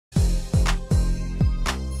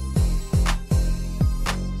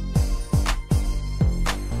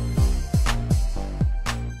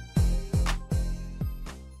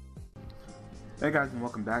Hey guys, and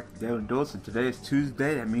welcome back to Daily Duels. And today is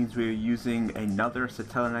Tuesday. That means we're using another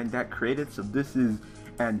Satellaknight deck created. So this is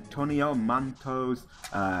Antonio Manto's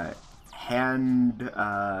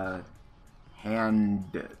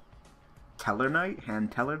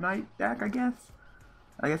Handstellaknight deck, I guess.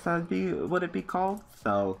 I guess that would be what it be called.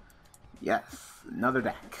 So yes, another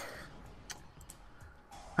deck.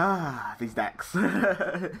 These decks.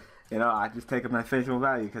 You know, I just take up my facial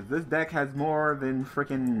value because this deck has more than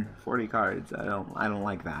freaking 40 cards. I don't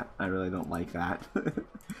like that. I really don't like that.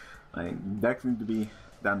 Like, decks need to be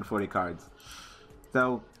down to 40 cards.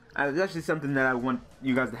 So it's actually something that I want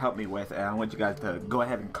you guys to help me with, and I want you guys to go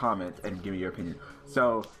ahead and comment and give me your opinion.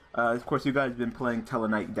 So of course, you guys have been playing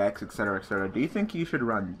Teleknight decks, etc., etc. Do you think you should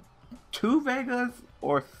run 2 Vegas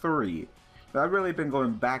or 3? I've really been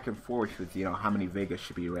going back and forth with, you know, how many Vegas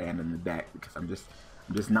should be ran in the deck, because I'm just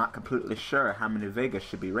not completely sure how many Vegas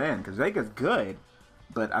should be ran, because Vega's good,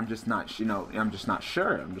 but I'm just not, you know, I'm just not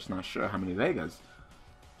sure how many Vegas.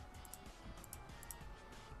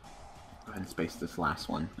 Go ahead and space this last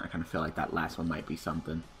one. I kind of feel like that last one might be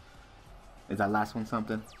something. Is that last one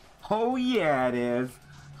something? Oh yeah, it is.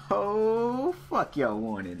 Oh fuck your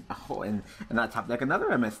warning. Oh, and I top deck another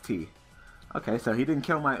MST. Okay, so he didn't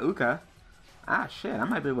kill my Uka. Ah shit, I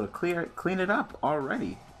might be able to clean it up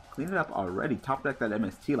already. Top deck that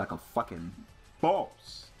MST like a fucking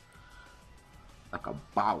boss. Like a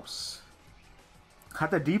boss.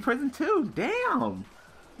 Got the D prison too. Damn.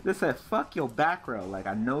 This said fuck your back row. Like,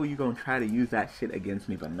 I know you gonna try to use that shit against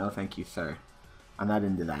me, but no thank you, sir. I'm not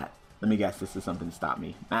into that. Let me guess, this is something to stop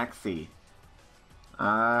me. Maxi.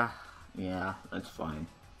 Yeah, that's fine.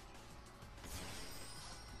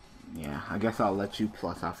 Yeah, I guess I'll let you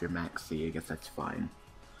plus off your Maxi. I guess that's fine.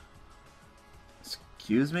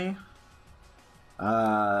 Excuse me?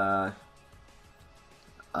 Vega.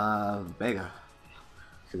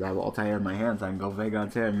 Because I have Altair in my hands, I can go Vega on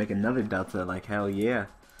Terra and make another Delta. Like, hell yeah.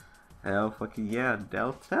 Hell fucking yeah,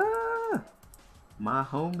 Delta! My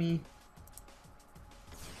homie.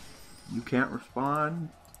 You can't respond.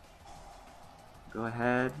 Go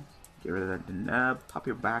ahead. Get rid of that Deneb. Pop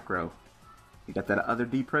your back row. You got that other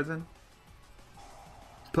D prison?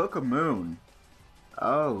 Book of Moon.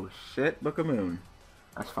 Oh shit, Book of Moon.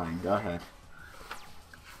 That's fine, go ahead.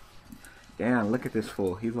 Damn, look at this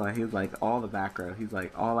fool. He's like all the back row. He's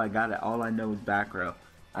like, all I know is back row.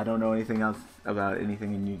 I don't know anything else about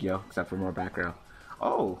anything in Yu-Gi-Oh! Except for more back row.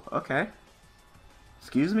 Oh, okay.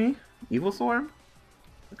 Excuse me? Evil Swarm?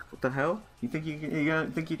 What the hell? You think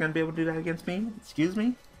you're gonna be able to do that against me? Excuse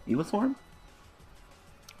me? Evil Swarm?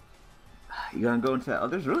 You gonna go into that? Oh,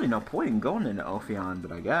 there's really no point in going into Ophion,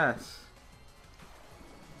 but I guess.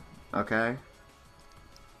 Okay.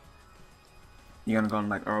 You gonna go in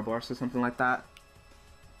like Ouroboros or something like that?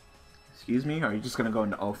 Excuse me? Or are you just gonna go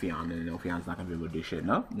into Ophion and Ophion's not gonna be able to do shit?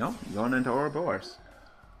 No, no, you're going into Ouroboros.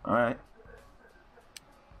 Alright.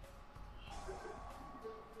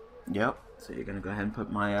 Yep. So you're gonna go ahead and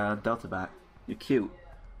put my Delta back. You're cute.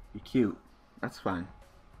 You're cute. That's fine.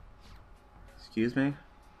 Excuse me?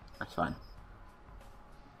 That's fine.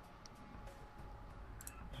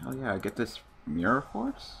 Hell yeah, get this Mirror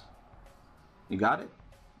Force? You got it?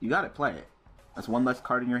 You got it, play it. That's one less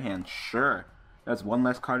card in your hand. Sure. That's one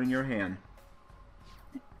less card in your hand.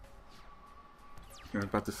 I was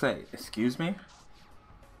about to say, excuse me?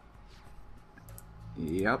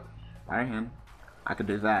 Yep. By hand. I could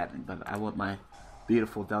do that, but I want my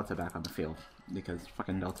beautiful Delta back on the field. Because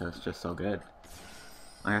fucking Delta is just so good.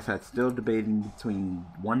 Like I said, still debating between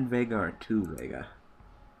 1 Vega or 2 Vega.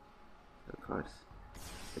 Of course.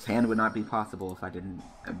 This hand would not be possible if I didn't...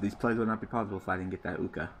 These plays would not be possible if I didn't get that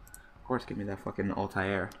Uka. Of course, give me that fucking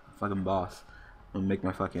Altair. Fucking boss. I'm gonna make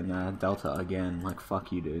my fucking Delta again. Like,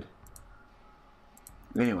 fuck you, dude.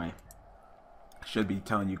 Anyway. I should be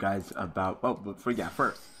telling you guys about... Oh, but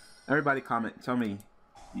first. Everybody comment. Tell me,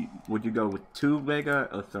 would you go with 2 Vega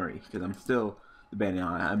or 3? Because I'm still debating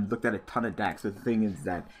on it. I've looked at a ton of decks. The thing is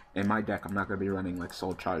that in my deck, I'm not going to be running like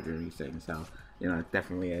Soul Charge or anything. So, you know, it's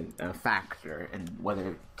definitely a factor in whether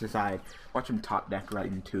to decide. Watch him top deck right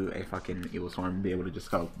into a fucking Evil Swarm and be able to just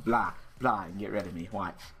go blah, blah, and get rid of me.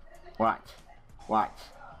 Watch. Watch. Watch.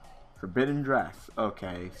 Forbidden Dress.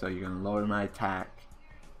 Okay, so you're going to lower my attack,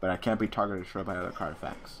 but I can't be targeted destroyed by other card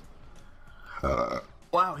effects.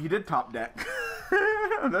 Wow, he did top deck.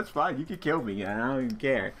 That's fine. You can kill me. I don't even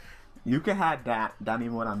care. You can have that. Not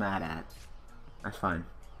even what I'm mad at. That's fine.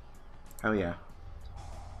 Hell yeah.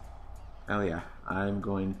 Hell yeah. I'm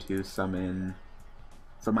going to summon...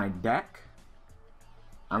 For my deck,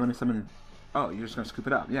 I'm going to summon Oh, you're just gonna scoop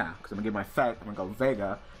it up, yeah. Because I'm gonna get my effect. I'm gonna go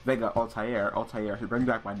Vega, Vega, Altair, Altair. He'll bring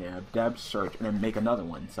back my Deb, Deb, search, and then make another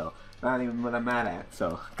one. So not even what I'm mad at.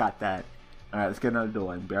 So got that. All right, let's get another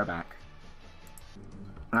duel and be right back.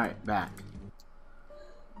 All right, back.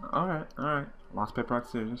 All right, all right. Lost paper, rock,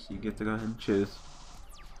 scissors. You get to go ahead and choose.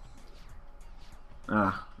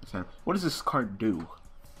 Ah, what does this card do?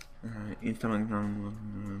 I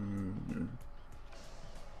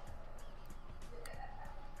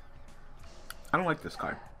don't like this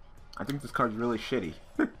card. I think this card's really shitty.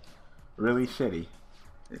 Really shitty.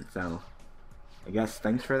 So, I guess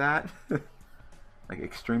thanks for that. Like,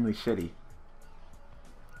 extremely shitty.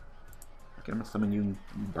 Okay, I'm gonna summon you and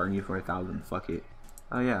burn you for 1,000. Fuck it.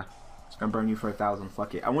 Oh yeah. Just gonna burn you for 1,000.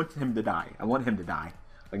 Fuck it. I want him to die. I want him to die.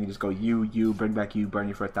 I can just go you, bring back you, burn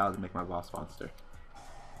you for 1,000, make my boss monster.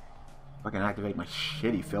 If I can activate my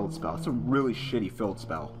shitty field spell. It's a really shitty field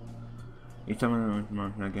spell. You tell me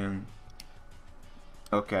again.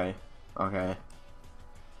 Okay. Okay.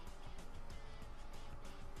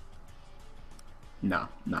 No,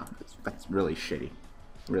 that's really shitty.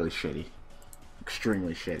 Really shitty.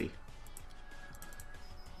 Extremely shitty.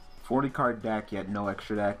 40 card deck, yet no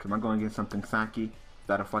extra deck. Am I going to get something sacky? Is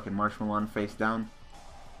that a fucking marshmallow face down?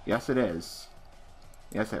 Yes, it is.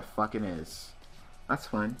 Yes, it fucking is. That's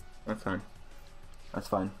fine. That's fine. That's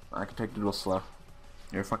fine. I can take it a little slow.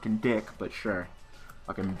 You're a fucking dick, but sure.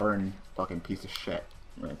 Fucking burn, fucking piece of shit.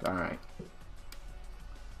 Like, alright.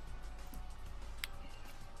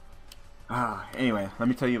 Anyway, let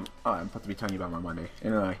me tell you. Oh, I'm supposed to be telling you about my Monday.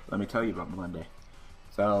 Anyway, let me tell you about my Monday.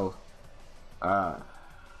 So, what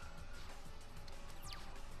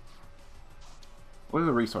are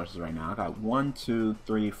the resources right now? I got 1, 2,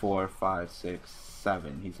 3, 4, 5, 6,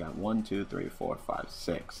 7. He's got 1, 2, 3, 4, 5,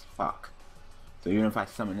 6. Fuck. So even if I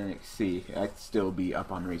summon an XC, I'd still be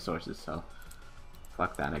up on resources. So,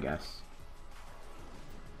 fuck that, I guess.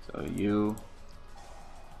 So you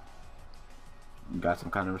got some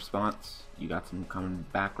kind of response. You got some kind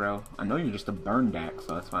of back row. I know you're just a burn deck,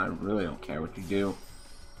 so that's why I really don't care what you do.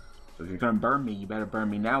 So if you're gonna burn me, you better burn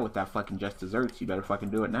me now with that fucking just desserts. You better fucking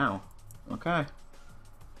do it now. Okay.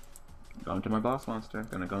 Going to my boss monster.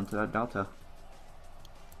 Gonna go into that delta.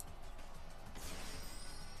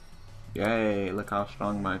 Yay, look how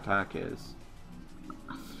strong my attack is.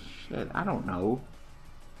 Shit, I don't know.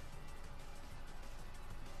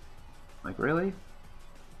 Like, really?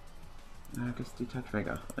 I guess detach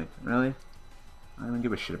Vega. Like, really? I don't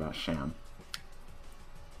give a shit about Sham.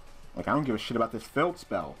 Like, I don't give a shit about this field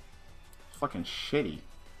spell. It's fucking shitty.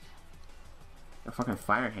 Got fucking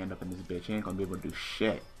Fire Hand up in this bitch. He ain't gonna be able to do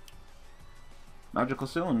shit. Magical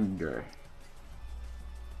Cylinder.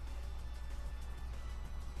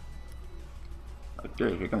 Like,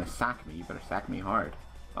 dude, if you're gonna sack me, you better sack me hard.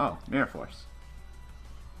 Oh, Mirror Force.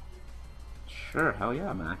 Sure, hell yeah,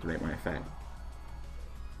 I'm gonna activate my effect.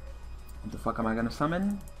 What the fuck am I gonna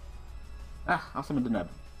summon? Ah, I'll summon Deneb.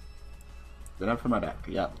 Deneb for my deck,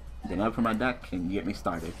 yep. Deneb for my deck can get me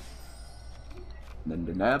started. And then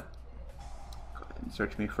Deneb. Go ahead and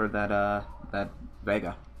search me for that, that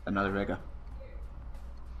Vega. Another Vega.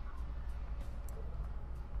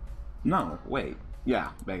 No, wait.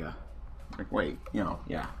 Yeah, Vega. Like, wait, you know,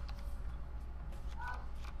 yeah.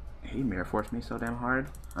 He Mirror Forced me so damn hard.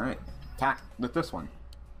 Alright. Attack with this one.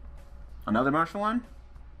 Another martial one?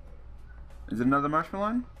 Is it another martial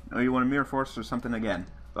one? Or you want a Mirror Force or something again?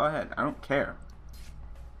 Go ahead, I don't care.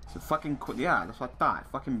 It's a fucking yeah, that's what I thought.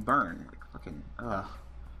 Fucking burn. Like, fucking, ugh.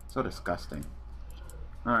 So disgusting.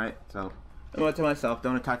 Alright, so, memo to myself,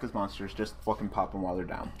 don't attack his monsters, just fucking pop them while they're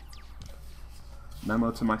down.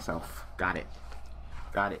 Memo to myself. Got it.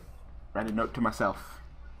 Got it. Write a note to myself.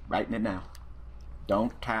 Writing it now.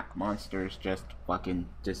 Don't attack monsters, just fucking,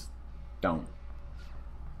 just don't.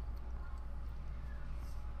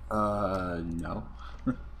 No.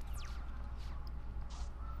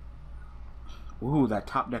 Ooh, that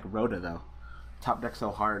top deck Rhoda, though. Top deck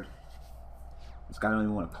so hard. This guy don't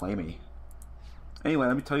even want to play me. Anyway,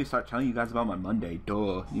 let me start telling you guys about my Monday.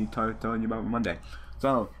 Duh. You start telling you about my Monday.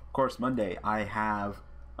 So, of course, Monday, I have...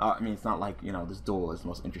 I mean, it's not like, you know, this duel is the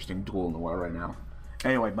most interesting duel in the world right now.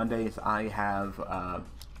 Anyway, Mondays, I have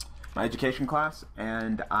my education class,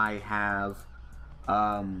 and I have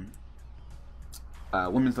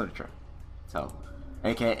women's literature. So,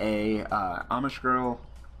 aka Amish Girl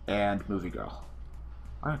and Movie Girl.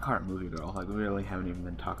 Why do I call it Movie Girl? Like, we really haven't even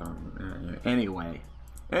been talking. Anyway.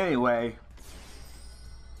 Hell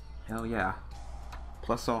yeah.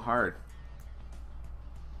 Plus so hard.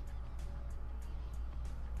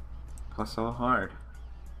 Plus so hard.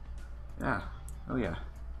 Yeah. Oh yeah.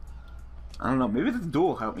 I don't know. Maybe this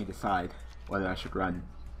duel helped me decide whether I should run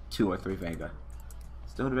 2 or 3 Vega.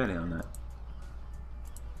 Still debating on that.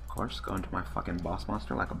 Of course, go into my fucking boss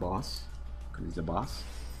monster like a boss. Because he's a boss.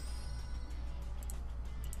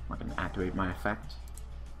 I can activate my effect.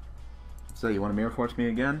 So you want to mirror force me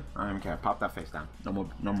again? I don't care. Pop that face down.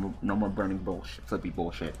 No more burning bullshit. Flippy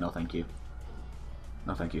bullshit. No thank you.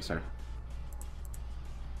 No thank you, sir.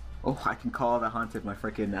 Oh, I can call the haunted my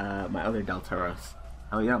freaking my other Deltaros.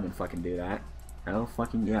 Hell yeah, I'm gonna fucking do that. Hell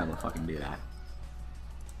fucking yeah, I'm gonna fucking do that.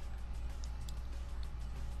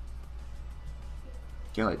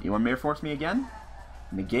 Kill it. You want mirror force me again?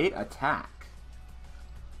 Negate attack.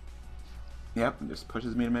 Yep, it just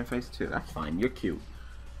pushes me to my face too. That's fine. You're cute.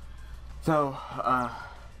 So,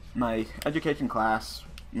 my education class,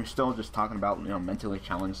 we're still just talking about, you know, mentally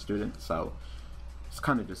challenged students, so it's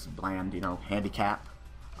kind of just bland, you know, handicap.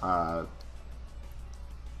 I'm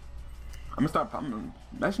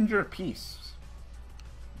messenger of peace.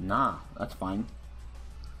 Nah, that's fine.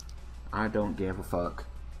 I don't give a fuck.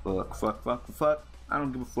 Fuck. I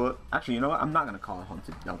don't give a fuck. Actually, you know what? I'm not gonna call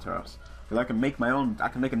Haunted Deltaros. Because I can make my own, I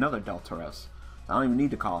can make another Deltaros. I don't even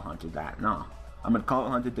need to call Haunted that, nah. I'm gonna call it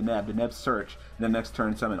Haunted Deneb search, and then next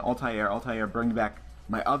turn summon Altair, bring back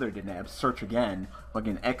my other Deneb, search again,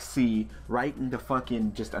 fucking XC, right into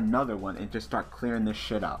fucking just another one, and just start clearing this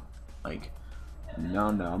shit up. Like, no,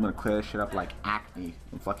 I'm gonna clear this shit up like acne,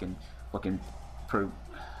 and fucking,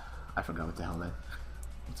 I forgot what the hell that,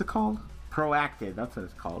 what's it called? Proactive, that's what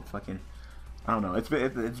it's called, fucking, I don't know, it's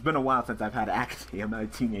been a while since I've had acne, I'm not a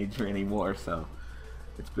teenager anymore, so,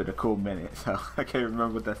 it's been a cool minute, so, I can't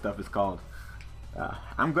remember what that stuff is called.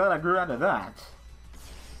 I'm glad I grew out of that.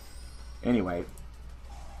 Anyway,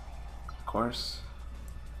 of course.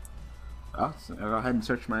 Oh, so I'll go ahead and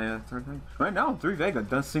search my third thing. Right now, 3 Vega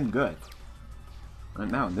does seem good.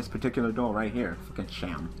 Right now, in this particular door right here, fucking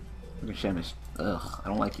Sham. Fucking Sham is, ugh, I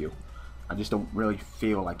don't like you. I just don't really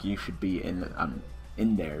feel like you should be in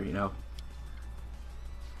there, you know.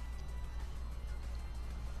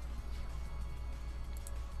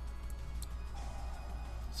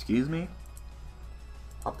 Excuse me.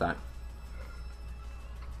 Up that.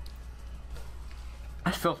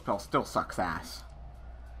 That fill spell still sucks ass.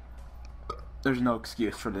 There's no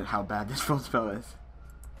excuse for how bad this fill spell is.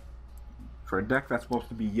 For a deck that's supposed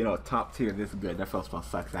to be, you know, top tier this good, that fill spell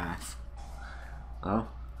sucks ass. Oh.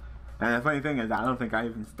 And the funny thing is, I don't think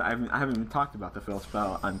I haven't even talked about the fill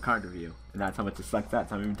spell on card review. And that's how much it sucks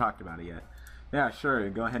ass. I haven't even talked about it yet. Yeah, sure,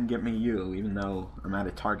 go ahead and get me you, even though I'm out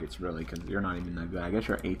of targets, really, because you're not even that good. I guess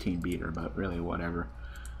you're 18 beater, but really, whatever.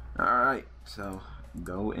 Alright, so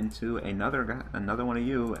go into another one of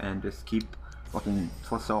you and just keep fucking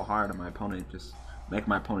so hard on my opponent. Just make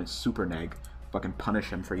my opponent super neg. Fucking punish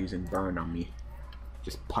him for using burn on me.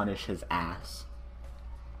 Just punish his ass.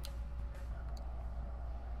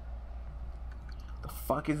 The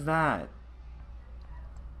fuck is that?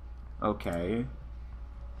 Okay.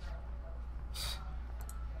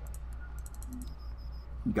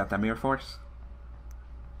 You got that mirror force?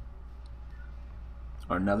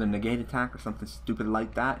 Or another negate attack or something stupid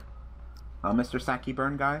like that? Mr. Saki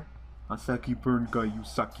Burn guy? Saki Burn guy, you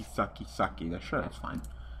sucky. Sure, that's fine.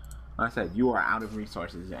 Like I said, you are out of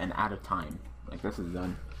resources and out of time. Like, this is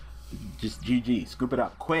done. Just GG. Scoop it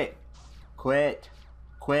up. Quit. You're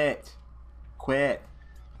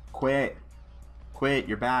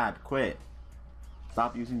bad. Quit.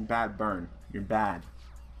 Stop using bad burn. You're bad.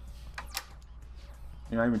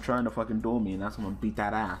 You're not even trying to fucking duel me, and that's when I'm gonna beat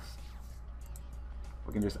that ass.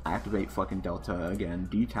 Fucking just activate fucking Delta again,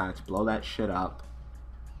 detach, blow that shit up,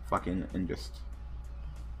 fucking, and just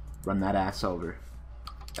run that ass over.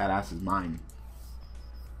 That ass is mine.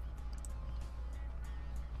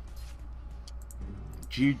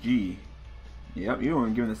 GG. Yep, you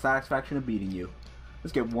weren't given the satisfaction of beating you.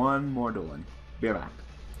 Let's get one more dueling. Be right back.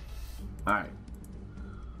 Alright.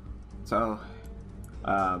 So,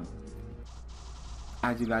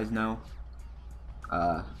 as you guys know,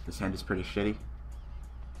 this hand is pretty shitty.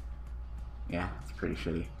 Yeah, it's pretty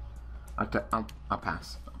shitty. I'll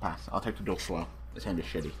pass. I'll take the duel slow. This hand is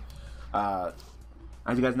shitty.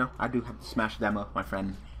 As you guys know, I do have the Smash demo. My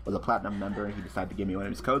friend was a platinum member, and he decided to give me one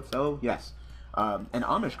of his codes. So yes, an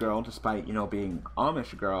Amish girl, despite, you know, being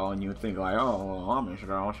Amish girl, and you would think like, oh, Amish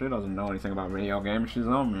girl, she doesn't know anything about video games. She's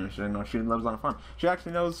Amish, you know, she lives on a farm. She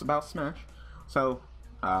actually knows about Smash. So,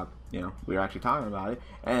 you know, we were actually talking about it,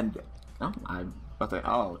 and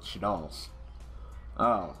oh, she dolls.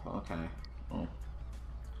 Oh, okay. Oh.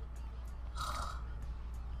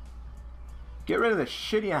 Get rid of this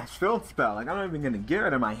shitty ass field spell. Like, I'm not even gonna get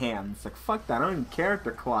rid of my hands. Like, fuck that. I don't even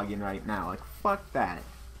character clogging right now. Like, fuck that.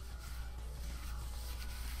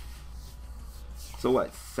 So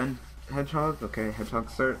what? Hedgehog? Okay, Hedgehog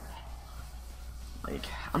cert. Like,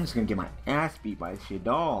 I'm just gonna get my ass beat by shit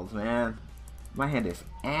dolls, man. My hand is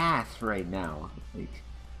ass right now. Like,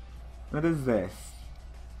 what is this?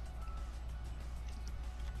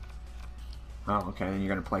 Oh, okay, and you're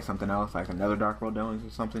gonna play something else, like another Dark World Duelings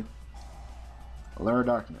or something? Allure of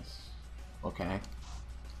Darkness. Okay.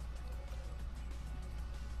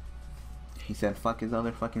 He said fuck his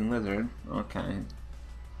other fucking lizard. Okay.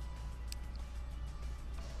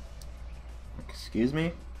 Excuse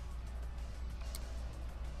me?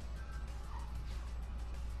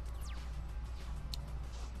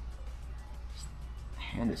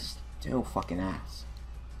 Hand is still fucking ass.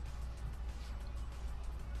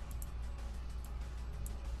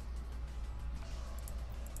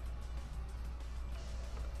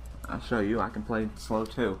 I'll show you, I can play slow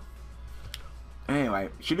too. Anyway,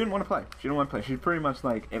 she didn't want to play. She didn't want to play. She's pretty much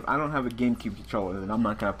like, if I don't have a GameCube controller, then I'm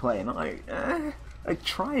not gonna play. And I'm like,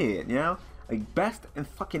 try it, you know? Like, best and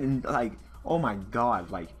fucking, like, oh my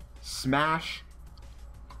god, like, smash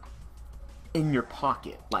in your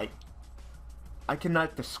pocket. Like, I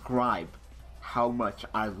cannot describe how much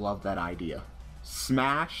I love that idea.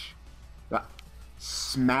 Smash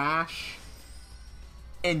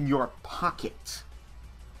in your pocket.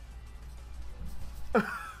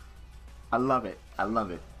 I love it. I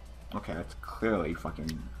love it. Okay, that's clearly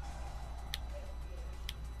fucking...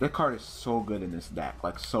 That card is so good in this deck.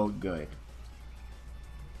 Like, so good.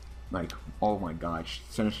 Like, oh my gosh.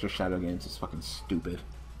 Sinister Shadow Games is fucking stupid.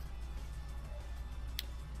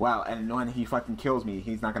 Wow, and when he fucking kills me,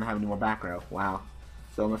 he's not gonna have any more back row. Wow.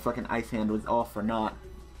 So my fucking Ice Hand was all for naught.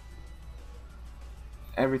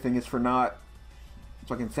 Everything is for naught.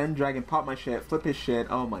 Fucking send Dragon, pop my shit, flip his shit.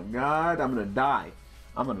 Oh my god, I'm gonna die.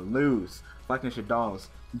 I'm gonna lose. Fucking shit dolls.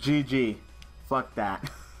 GG. Fuck that.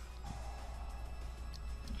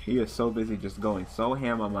 He is so busy just going so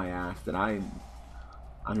ham on my ass that I'm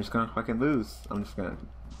just gonna fucking lose. I'm just gonna...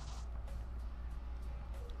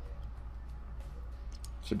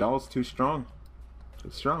 Shadol's too strong.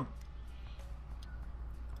 Too strong.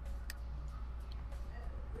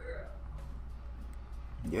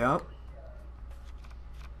 Yep.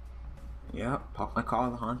 Yep. Pop my Call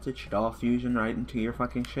of the Haunted. Shadol fusion right into your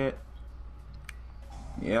fucking shit.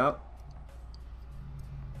 Yep.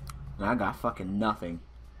 And I got fucking nothing.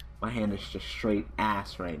 My hand is just straight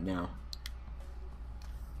ass right now.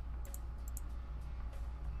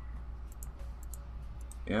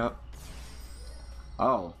 Yep.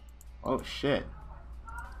 Oh. Oh shit.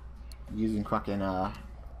 Using fucking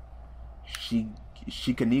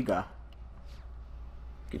Shikaniga.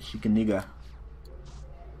 Get Shikaniga.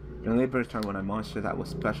 During Labor's turn, when a monster that was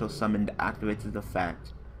special summoned activates its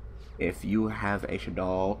effect, if you have a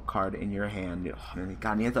Shadol card in your hand, oh my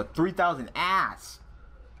god, he has a 3000 ass!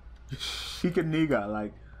 Shikaniga,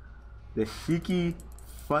 like, the Shiki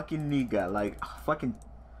fucking Niga, like, fucking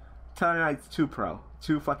Satellaknights 2 Pro,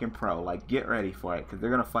 2 fucking Pro, like, get ready for it, because they're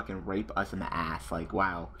gonna fucking rape us in the ass, like,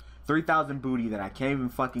 wow. 3000 booty that I can't even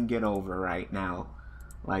fucking get over right now.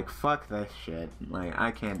 Like, fuck this shit. Like,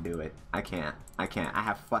 I can't do it. I can't. I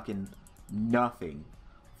have fucking nothing.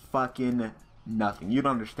 Fucking nothing. You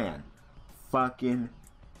don't understand. Fucking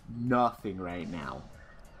nothing right now.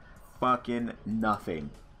 Fucking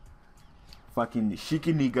nothing. Fucking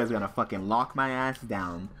Shikaniga's gonna fucking lock my ass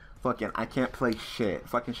down. Fucking, I can't play shit.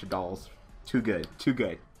 Fucking Shadol's too good. Too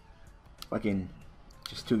good. Fucking,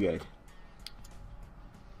 just too good.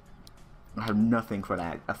 I have nothing for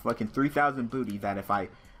that. A fucking 3000 booty that if a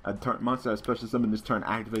monster special summon this turn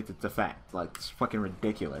activates its effect. Like, it's fucking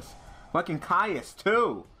ridiculous. Fucking Caius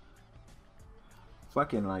too!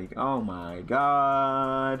 Fucking like, oh my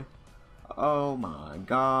god. Oh my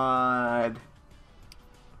god.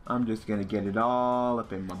 I'm just gonna get it all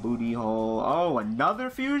up in my booty hole. Oh, another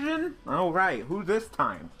fusion? Alright, who this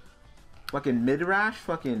time? Fucking Midrash?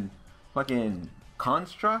 Fucking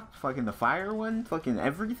Construct, fucking the fire one, fucking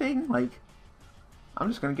everything. Like, I'm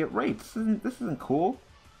just gonna get raped. This isn't cool.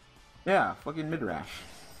 Yeah, fucking Midrash.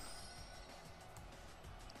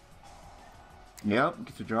 Yep,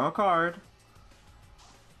 get to draw a card.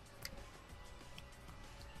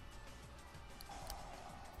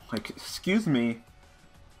 Like, excuse me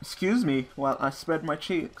while I spread my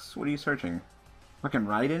cheeks. What are you searching? Fucking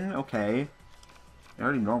Raiden? Okay. I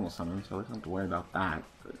already normal summon, so I don't have to worry about that.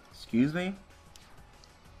 But, excuse me?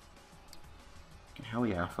 Hell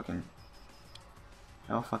yeah, fucking...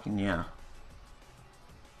 Hell fucking yeah.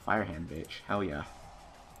 Firehand, bitch. Hell yeah.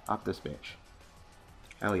 Pop this bitch.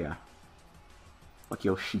 Hell yeah. Fuck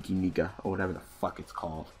yo Shikaniga, or whatever the fuck it's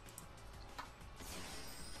called.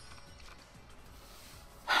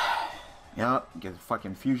 Yep, get the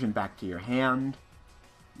fucking fusion back to your hand.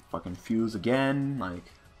 Fucking fuse again,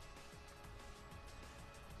 like.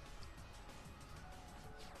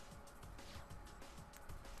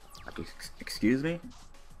 Excuse me?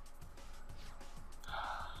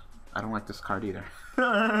 I don't like this card either.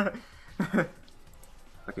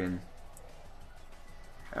 Fucking.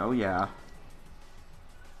 Oh yeah.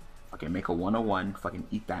 Fucking make a 101. Fucking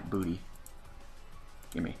eat that booty.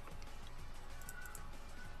 Gimme.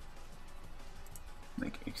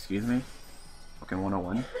 Like, excuse me? Fucking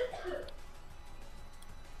 101.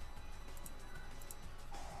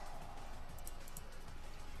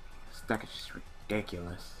 This deck is just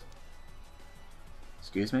ridiculous.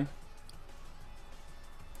 Excuse me?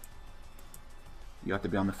 You have to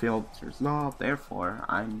be on the field to resolve, therefore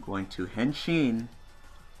I'm going to Henshin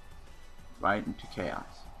right into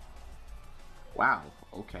Chaos. Wow,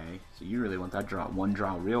 okay. So you really want that draw, one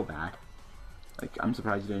draw real bad. Like, I'm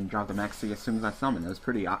surprised you didn't drop the max C as soon as I summoned. It was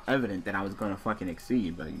pretty evident that I was going to fucking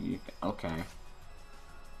exceed, but you, okay.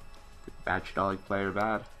 Bad Shadali player,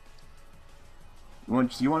 bad. You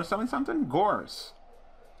want to summon something? Gores.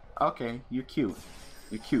 Okay, you're cute.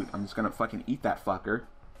 You're cute. I'm just gonna fucking eat that fucker.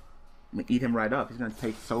 I'm gonna eat him right up. He's gonna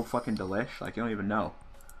taste so fucking delish. Like, you don't even know.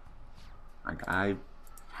 Like, I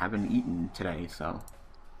haven't eaten today, so.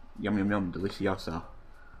 Yum yum yum, delicioso.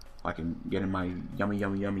 Fucking getting my yummy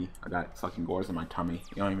yummy yummy. I got fucking gores in my tummy.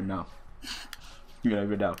 You don't even know. You don't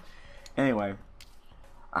even know. Anyway.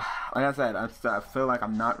 Like I said, I feel like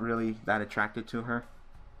I'm not really that attracted to her.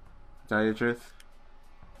 To tell you the truth.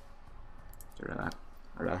 Get rid of that.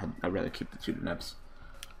 I'd rather keep the tutor nebs.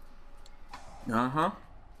 Uh-huh.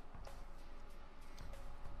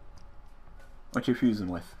 What you fusing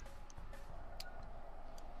with?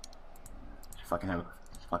 I fucking have a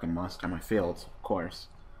fucking monster on my fields, of course.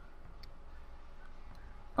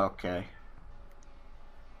 Okay.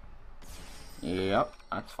 Yep,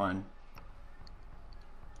 that's fine.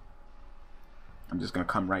 I'm just gonna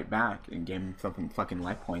come right back and give him something fucking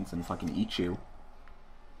life points and fucking eat you.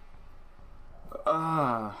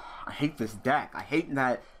 I hate this deck. I hate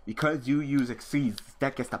that because you use Exceeds, this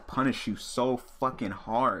deck gets to punish you so fucking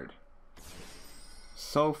hard.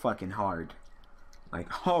 So fucking hard. Like,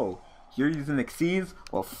 oh, you're using Exceeds?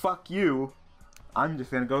 Well, fuck you. I'm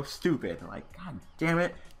just gonna go stupid. Like, god damn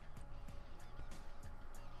it.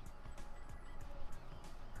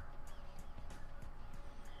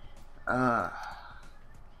 I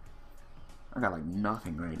got like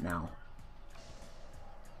nothing right now.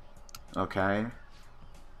 Okay.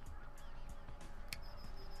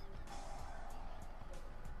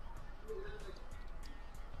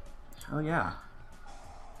 Oh yeah.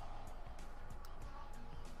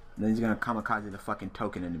 And then he's gonna kamikaze the fucking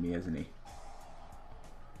token into me, isn't he?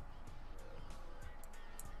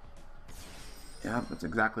 Yeah, that's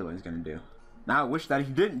exactly what he's gonna do. Now I wish that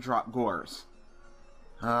he didn't drop Gores.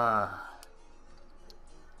 I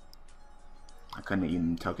couldn't have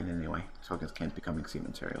eaten the token anyway. Tokens can't become exceed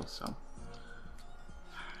materials, so.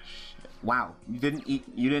 Shit. Wow, you didn't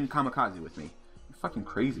kamikaze with me. You're fucking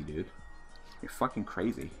crazy, dude. You're fucking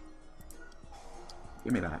crazy.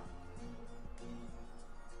 Give me that.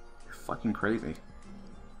 You're fucking crazy.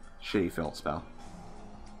 Shitty field spell.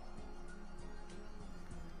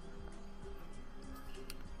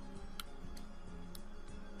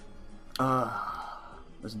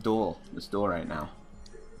 Let's duel. Let's duel right now.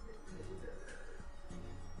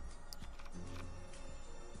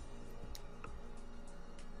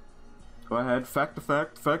 Go ahead. Fact.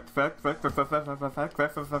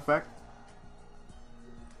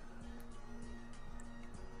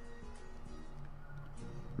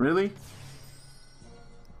 Really?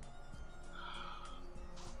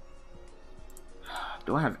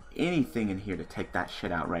 Do I have anything in here to take that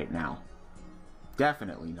shit out right now?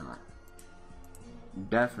 Definitely not.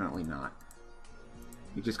 Definitely not.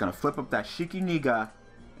 You're just gonna flip up that Shiki Niga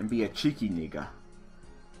and be a cheeky nigga.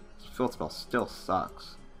 This field spell still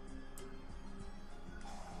sucks.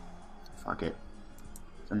 Fuck it.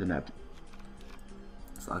 Send the neb.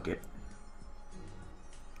 Fuck it.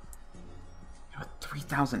 Yo,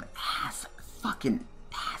 3,000 ass. Fucking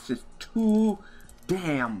ass is too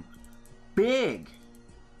damn big.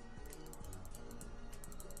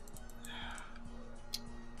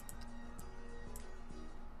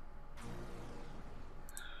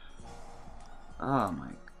 Oh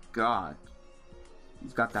my god.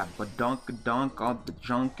 He's got that badunk-a-dunk, all the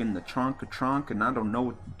junk in the trunk, and I don't know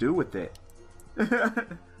what to do with it.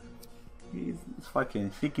 He's fucking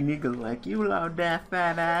Shiki Nigga like, you love that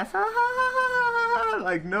fat ass.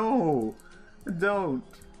 Like, no. Don't.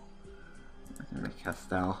 I'm gonna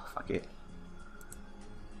Castell. Fuck it.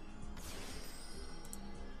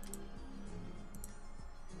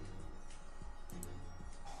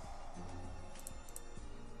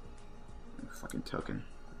 fucking token.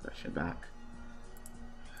 Put that shit back.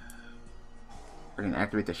 I can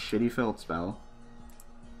activate the shitty field spell.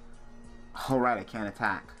 Oh right, I can't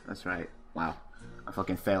attack. That's right. Wow. I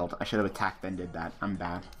fucking failed. I should have attacked then did that. I'm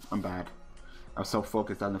bad. I'm bad. I was so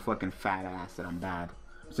focused on the fucking fat ass that I'm bad.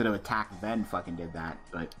 I should have attacked then fucking did that.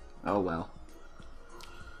 But, oh well.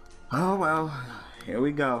 Oh well. Here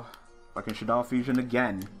we go. Fucking Shaddoll Fusion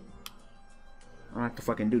again. I don't have to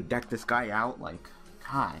fucking deck this guy out. Like,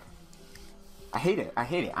 God. I hate it. I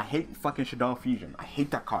hate it. I hate fucking Shaddoll Fusion. I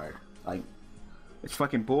hate that card. Like, it's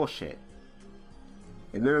fucking bullshit.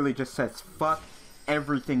 It literally just says, fuck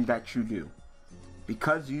everything that you do.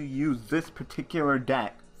 Because you use this particular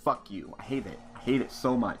deck, fuck you. I hate it. I hate it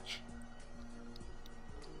so much.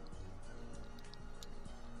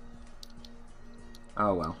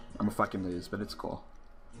 Oh well. I'm gonna fucking lose, but it's cool.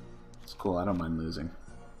 It's cool. I don't mind losing.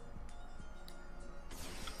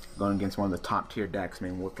 Going against one of the top tier decks, I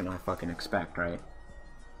mean, what can I fucking expect, right?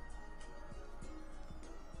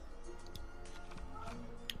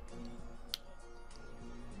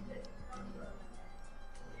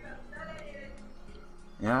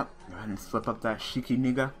 Yep, go ahead and slip up that Shiki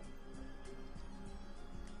nigga.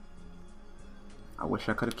 I wish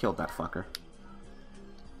I could have killed that fucker.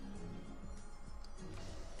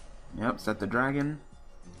 Yep, set the dragon.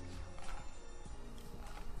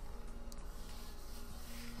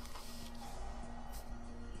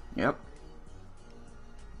 Yep.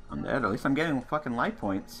 I'm dead. At least I'm getting fucking life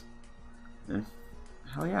points. And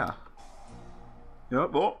hell yeah.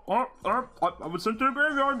 Yep. I was sent to the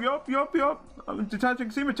graveyard. Yup. I was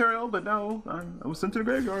detaching sea material, but no, I was sent to the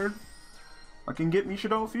graveyard. I can get me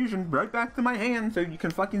Shaddoll Fusion right back to my hand, so you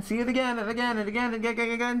can fucking see it again and again and again and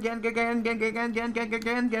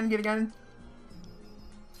again.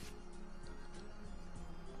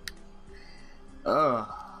 Ugh.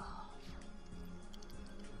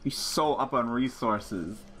 He's so up on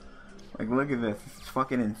resources. Like, look at this. It's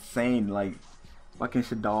fucking insane. Like, fucking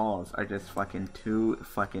Shaddolls are just fucking too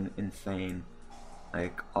fucking insane.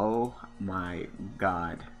 Like, oh my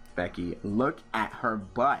god. Becky, look at her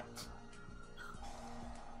butt.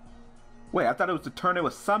 Wait, I thought it was the turn it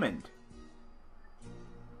was summoned.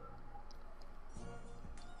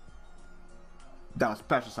 That was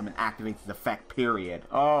special summon activates the effect, period.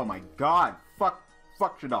 Oh my god. Fuck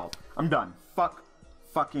Shaddolls. I'm done.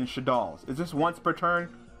 Fucking Shaddolls. Is this once per turn?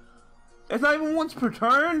 It's not even once per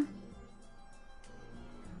turn?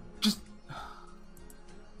 Just...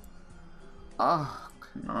 Oh,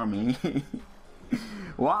 Konami.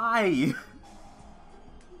 Why?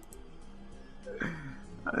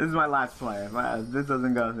 This is my last play. If this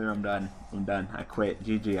doesn't go through, I'm done. I'm done. I quit.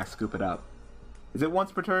 GG. I scoop it up. Is it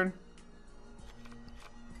once per turn?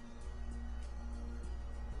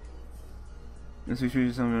 This is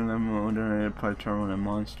usually something that modern part terminal and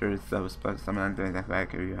monsters that was supposed to summon activate that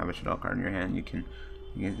fact. If you have a Shaddoll card in your hand, you can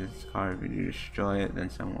use this card. If you destroy it, then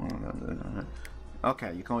someone.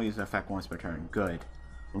 Okay, you can only use the effect once per turn. Good.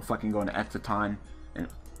 I'm fucking going to Exaton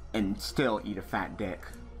and still eat a fat dick.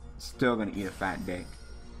 Still gonna eat a fat dick.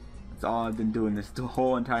 That's all I've been doing this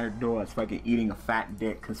whole entire duel. It's fucking eating a fat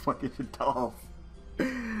dick because fucking Shaddoll.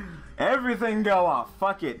 Everything go off.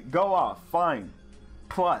 Fuck it. Go off. Fine.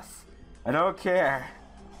 Plus. I don't care.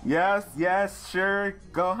 Yes, sure.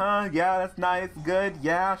 Go, huh? Yeah, that's nice. Good.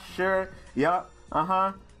 Yeah, sure. Yup.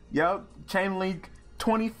 Yup. Chain link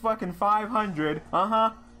 20 fucking 500.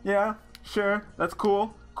 Yeah, sure. That's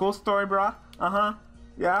cool. Cool story, brah.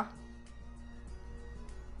 Yeah.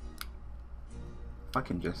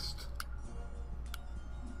 Fucking just.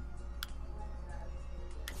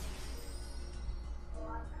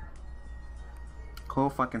 Cool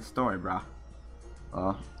fucking story, brah.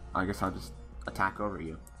 I guess I'll just attack over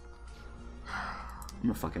you. I'm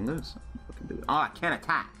gonna fucking lose. Oh, I can't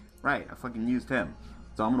attack. Right, I fucking used him.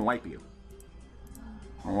 So I'm gonna wipe you.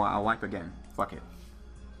 I'll wipe again. Fuck it.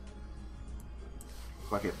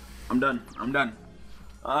 Fuck it. I'm done. I'm done.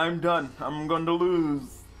 I'm going to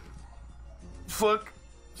lose. Fuck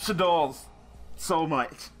Shaddolls so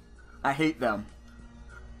much. I hate them.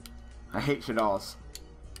 I hate Shaddolls.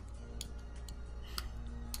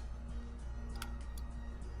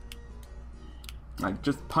 Like,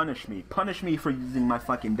 just punish me. Punish me for using my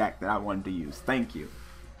fucking deck that I wanted to use. Thank you.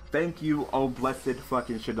 Thank you, oh blessed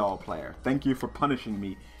fucking Shaddoll player. Thank you for punishing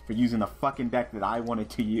me for using the fucking deck that I wanted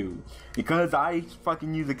to use. Because I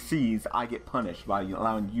fucking use Xyz, I get punished by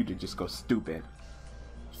allowing you to just go stupid.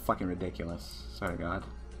 It's fucking ridiculous. Swear to God.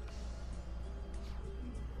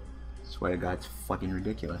 Swear to God, it's fucking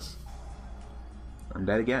ridiculous. I'm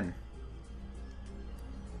dead again.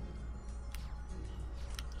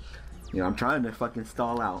 You know, I'm trying to fucking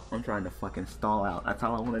stall out. I'm trying to fucking stall out. That's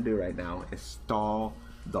all I want to do right now is stall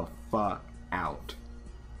the fuck out.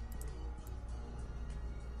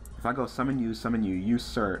 If I go summon you, you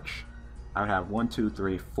search, I would have 1, 2,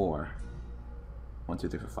 3, 4. 1, 2,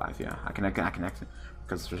 3, 4, 5. Yeah, I can exit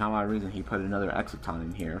because for some odd reason he put another Exiton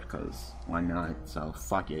in here. Because why not? So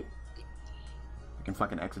fuck it. I can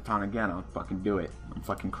fucking Exiton again. I'll fucking do it. I'm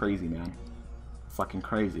fucking crazy, man. Fucking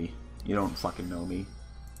crazy. You don't fucking know me.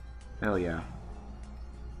 Hell yeah.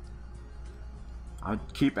 I'll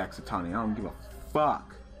keep Exitoning. I don't give a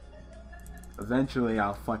fuck. Eventually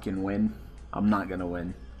I'll fucking win. I'm not gonna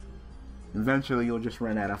win. Eventually you'll just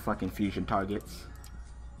run out of fucking fusion targets.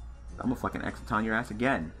 I'm gonna fucking Exiton your ass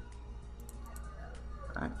again.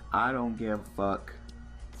 I don't give a fuck.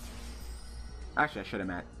 Actually, I should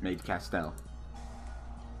have made Castell.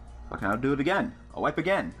 Fucking, I'll do it again. I'll wipe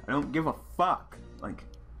again. I don't give a fuck. Like,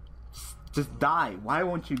 just die. Why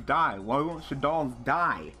won't you die? Why won't Shadalls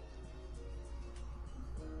die?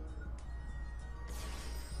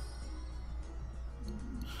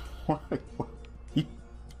 Why won't you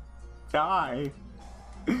die?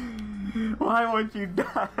 Why won't you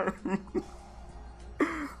die?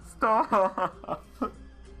 Stop.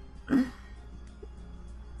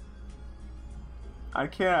 I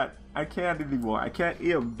can't anymore. I can't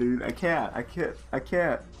him, dude. I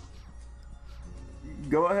can't.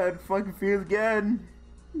 Go ahead, fucking fuse again.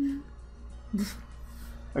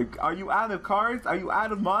 Like, are you out of cards? Are you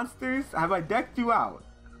out of monsters? Have I decked you out?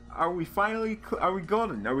 Are we finally, are we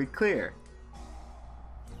golden? Are we clear?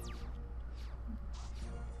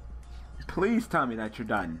 Please tell me that you're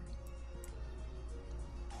done.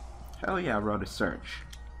 Hell yeah, I wrote a search.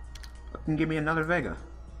 Fucking give me another Vega.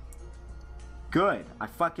 Good. I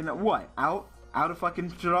fucking, what? Out of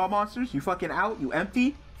fucking Shadal monsters? You fucking out? You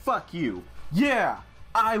empty? Fuck you. Yeah,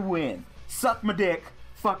 I win. Suck my dick.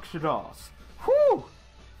 Fuck Shadalls. Whew.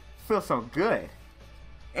 Feels so good.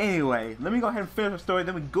 Anyway, let me go ahead and finish the story.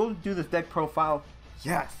 Then we go do this deck profile.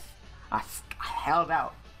 Yes. I held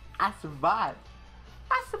out. I survived.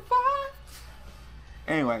 I survived.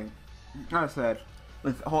 Anyway, like I said,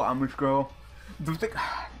 this whole Amish girl,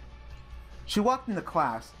 she walked into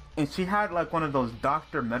class and she had like one of those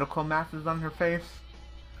doctor medical masks on her face,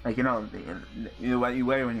 like you know what you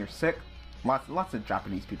wear when you're sick. Lots of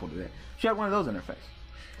Japanese people do that. She had one of those in her face,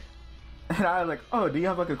 and I was like, "Oh, do you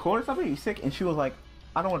have like a cold or something? Are you sick?" And she was like,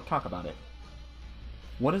 "I don't want to talk about it."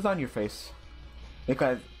 What is on your face?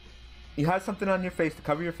 Because you had something on your face to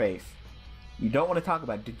cover your face. You don't want to talk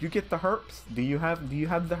about it. Did you get the herpes? Do you have the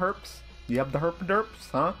herpes? Do you have the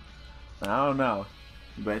herpaderps? Huh? I don't know.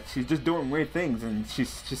 But she's just doing weird things, and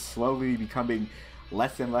she's just slowly becoming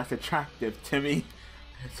less and less attractive to me.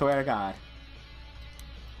 I swear to God.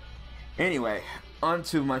 Anyway, on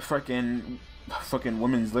to my fucking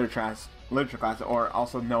women's literature class, or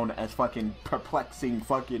also known as fucking perplexing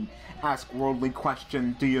fucking ask worldly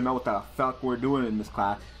question. Do you know what the fuck we're doing in this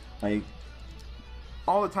class? Like,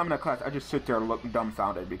 all the time in that class, I just sit there and look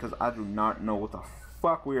dumbfounded because I do not know what the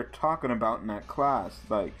fuck we are talking about in that class.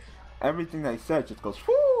 Like, everything they said just goes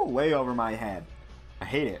whoo, way over my head. I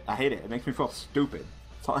hate it. I hate it. It makes me feel stupid.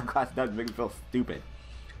 That's all that class does. It makes me feel stupid.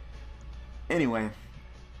 Anyway,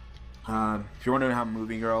 if you're wondering how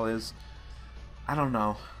Movie Girl is, I don't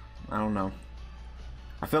know.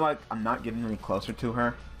 I feel like I'm not getting any closer to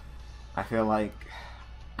her. I feel like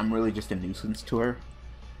I'm really just a nuisance to her.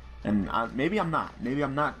 And maybe I'm not. Maybe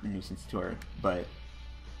I'm not a nuisance to her. But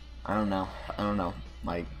I don't know.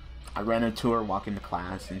 Like, I ran into her walking to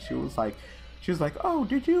class, and she was like, "Oh,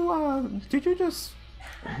 did you just,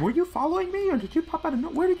 were you following me, or did you pop out of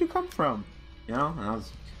nowhere? Where did you come from?" You know, and I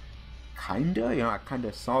was I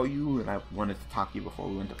kinda saw you, and I wanted to talk to you before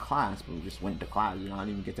we went to class, but we just went to class. You know, I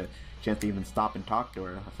didn't even get the chance to even stop and talk to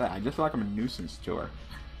her. I just feel like I'm a nuisance to her.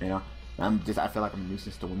 You know, I feel like I'm a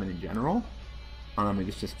nuisance to women in general. Maybe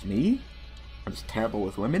it's just me. I'm just terrible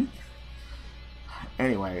with women.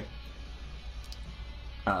 Anyway,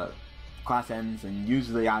 class ends, and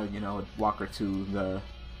usually I would, walk her to the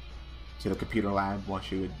computer lab while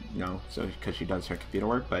she would, so because she does her computer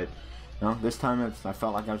work. But this time I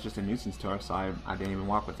felt like I was just a nuisance to her, so I didn't even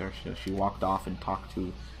walk with her. She walked off and talked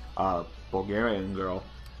to a Bulgarian girl,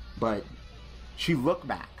 but she looked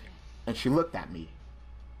back and she looked at me,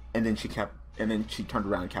 and then she turned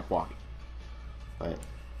around and kept walking. But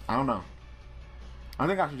I don't know. I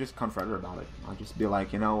think I should just confront her about it. I'll just be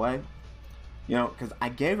like, you know what? Because I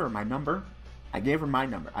gave her my number. I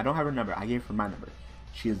don't have her number. I gave her my number.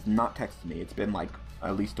 She has not texted me. It's been like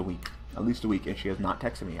at least a week, and she has not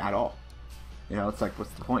texted me at all. It's like,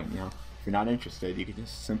 what's the point? If you're not interested, you can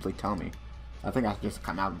just simply tell me. I think I should just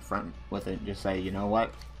come out in front with it and just say, you know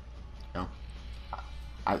what?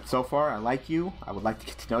 So far, I like you. I would like to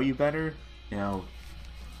get to know you better. You know,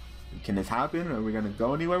 can this happen? Are we gonna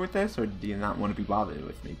go anywhere with this, or do you not want to be bothered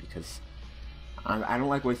with me? Because I don't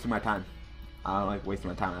like wasting my time. I don't like wasting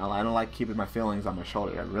my time. I don't like keeping my feelings on my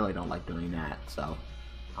shoulder. I really don't like doing that. So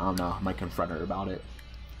I don't know. I might confront her about it.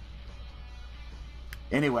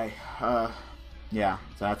 Anyway, yeah.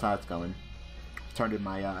 So that's how it's going. Turned in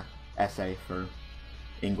my essay for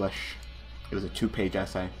English. It was a 2-page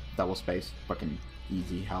essay, double spaced, fucking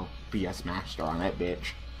easy. Hell, BS master on that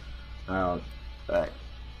bitch. But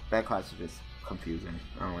that class is just confusing.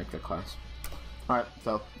 I don't like that class. Alright,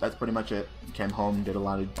 so that's pretty much it. Came home, did a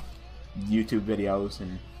lot of YouTube videos,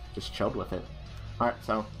 and just chilled with it. Alright,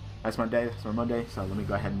 so that's my day. That's my Monday. So let me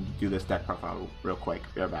go ahead and do this deck profile real quick.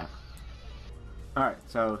 Be right back. Alright,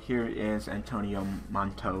 so here is Antonio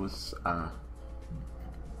Manto's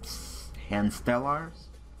Handstellaknights?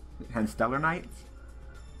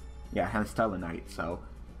 Yeah, Handstellaknight. So,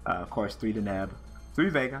 of course, 3 Deneb, 3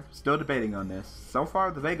 Vega. Still debating on this. So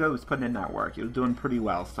far, the Vega was putting in that work. He was doing pretty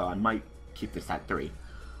well, so I might keep this at 3.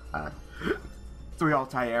 3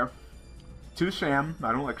 Altair, 2 Sham.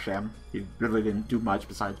 I don't like Sham. He really didn't do much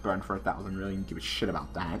besides burn for 1,000. Really didn't give a shit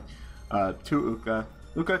about that. 2 Uka.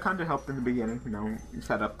 Uka kind of helped in the beginning, you know,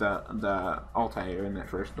 set up the Altair in that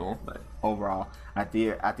first duel, but overall, at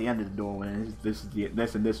the end of the duel, when this is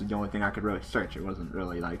the only thing I could really search. It wasn't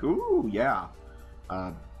really like, ooh, yeah.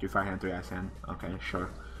 Do 5 hand, 3 ice hand. Okay, sure.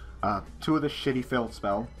 2 of the shitty field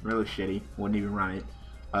spell, really shitty. Wouldn't even run it.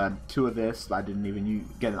 2 of this, I didn't even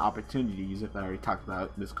get an opportunity to use it, but I already talked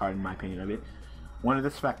about this card in my opinion of it. 1 of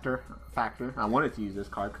this factor. I wanted to use this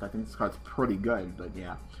card because I think this card's pretty good, but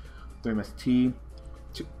yeah. 3 MST.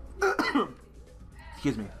 2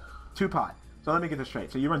 excuse me, 2 pot. So let me get this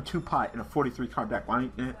straight. So you run 2 pot in a 43 card deck. Why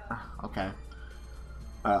don't you, okay.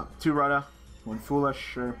 2 Rudda, 1 Foolish,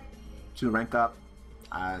 sure. 2 rank up.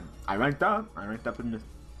 I ranked up. I ranked up in the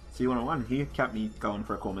C101. He kept me going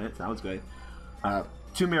for a cool minute. So that was good.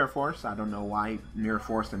 2 Mirror Force. I don't know why Mirror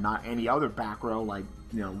Force and not any other back row, like,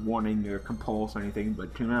 you know, Warning or Compulse or anything,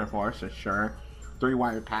 but 2 Mirror Force, so sure. 3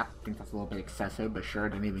 Wired Tap. I think that's a little bit excessive, but sure,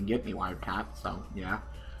 didn't even get me Wired Tap, so yeah.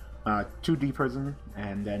 2 Deep Prison,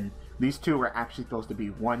 and then these 2 were actually supposed to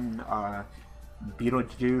be 1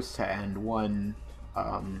 Beetlejuice and 1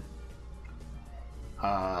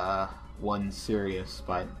 1 Sirius,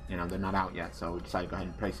 but you know they're not out yet, so we decided to go ahead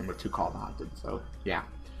and place them with 2 Call the Haunted. So yeah.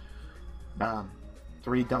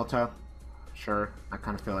 3 Delta, sure. I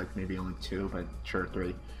kind of feel like maybe only 2, but sure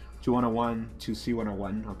 3. 2 101, 2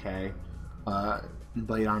 C101, okay.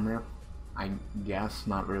 Blade Armor, I guess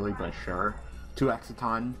not really, but sure. 2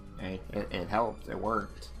 Exiton, hey, it helped, it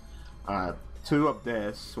worked. 2 of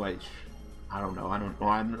this, which I don't know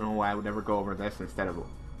why I would ever go over this instead of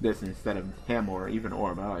him, or even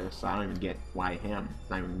Orbois. I don't even get why him. It's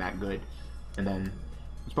not even that good. And then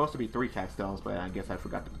it's supposed to be 3 Castels, but I guess I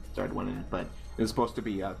forgot to put the 3rd one in. But it was supposed to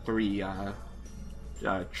be 3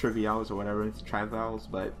 Trivials or whatever, it's Trivials,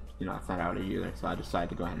 but you know it's not out either. So I decided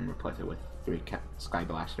to go ahead and replace it with 3 Sky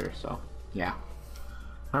Blasters. So yeah.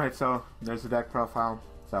 Alright, so there's the deck profile.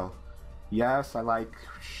 So, yes,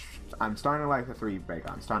 I'm starting to like the 3 Vega.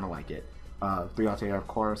 I'm starting to like it. 3 Altair, of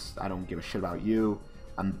course. I don't give a shit about you.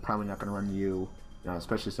 I'm probably not going to run you,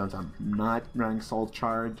 especially since I'm not running Soul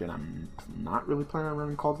Charge, and I'm not really planning on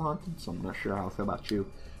running Call the Haunted, so I'm not sure how I feel about you.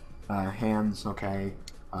 Hands, okay.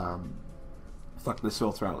 Fuck, this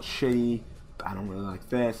Field Throw is shitty. I don't really like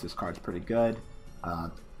this. This card's pretty good.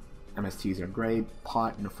 MSTs are great.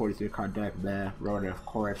 Pot in a 43 card deck. Bleh. Rhoda, of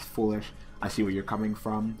course. Foolish. I see where you're coming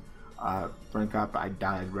from. Rank up. I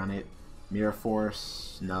died. Run it. Mirror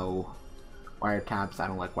Force. No. Wiretaps. I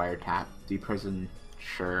don't like Wiretap. Deep Prison.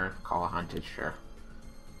 Sure. Call a Haunted. Sure.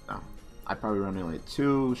 No. I probably run only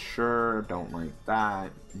 2. Sure. Don't like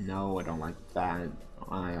that. No, I don't like that.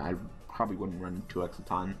 I probably wouldn't run 2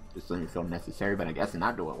 Exiton. Just doesn't feel necessary, but I guess in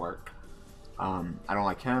that duel it worked. I don't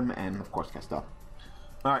like him, and of course Castel.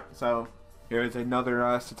 Alright, so here's another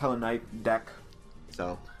Satellaknight deck.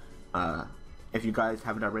 So, if you guys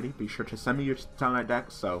haven't already, be sure to send me your Satellaknight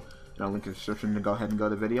deck. So, link in the description to go ahead and go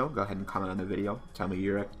to the video. Go ahead and comment on the video. Tell me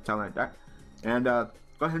your Satellaknight deck. And go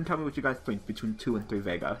ahead and tell me what you guys think between 2 and 3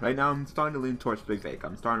 Vega. Right now, I'm starting to lean towards 3 Vega.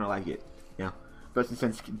 I'm starting to like it. Especially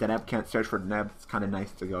since Deneb can't search for Deneb, it's kind of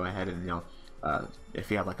nice to go ahead and,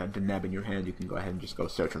 if you have like a Deneb in your hand, you can go ahead and just go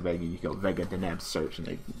search for Vega. You go Vega Deneb search, and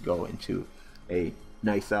they go into a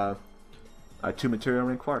nice 2 material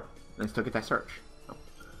rank 4. Let's look at that search.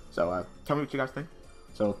 So tell me what you guys think.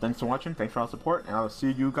 So thanks for watching, thanks for all the support, and I'll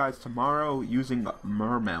see you guys tomorrow using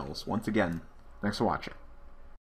Mermails once again. Thanks for watching.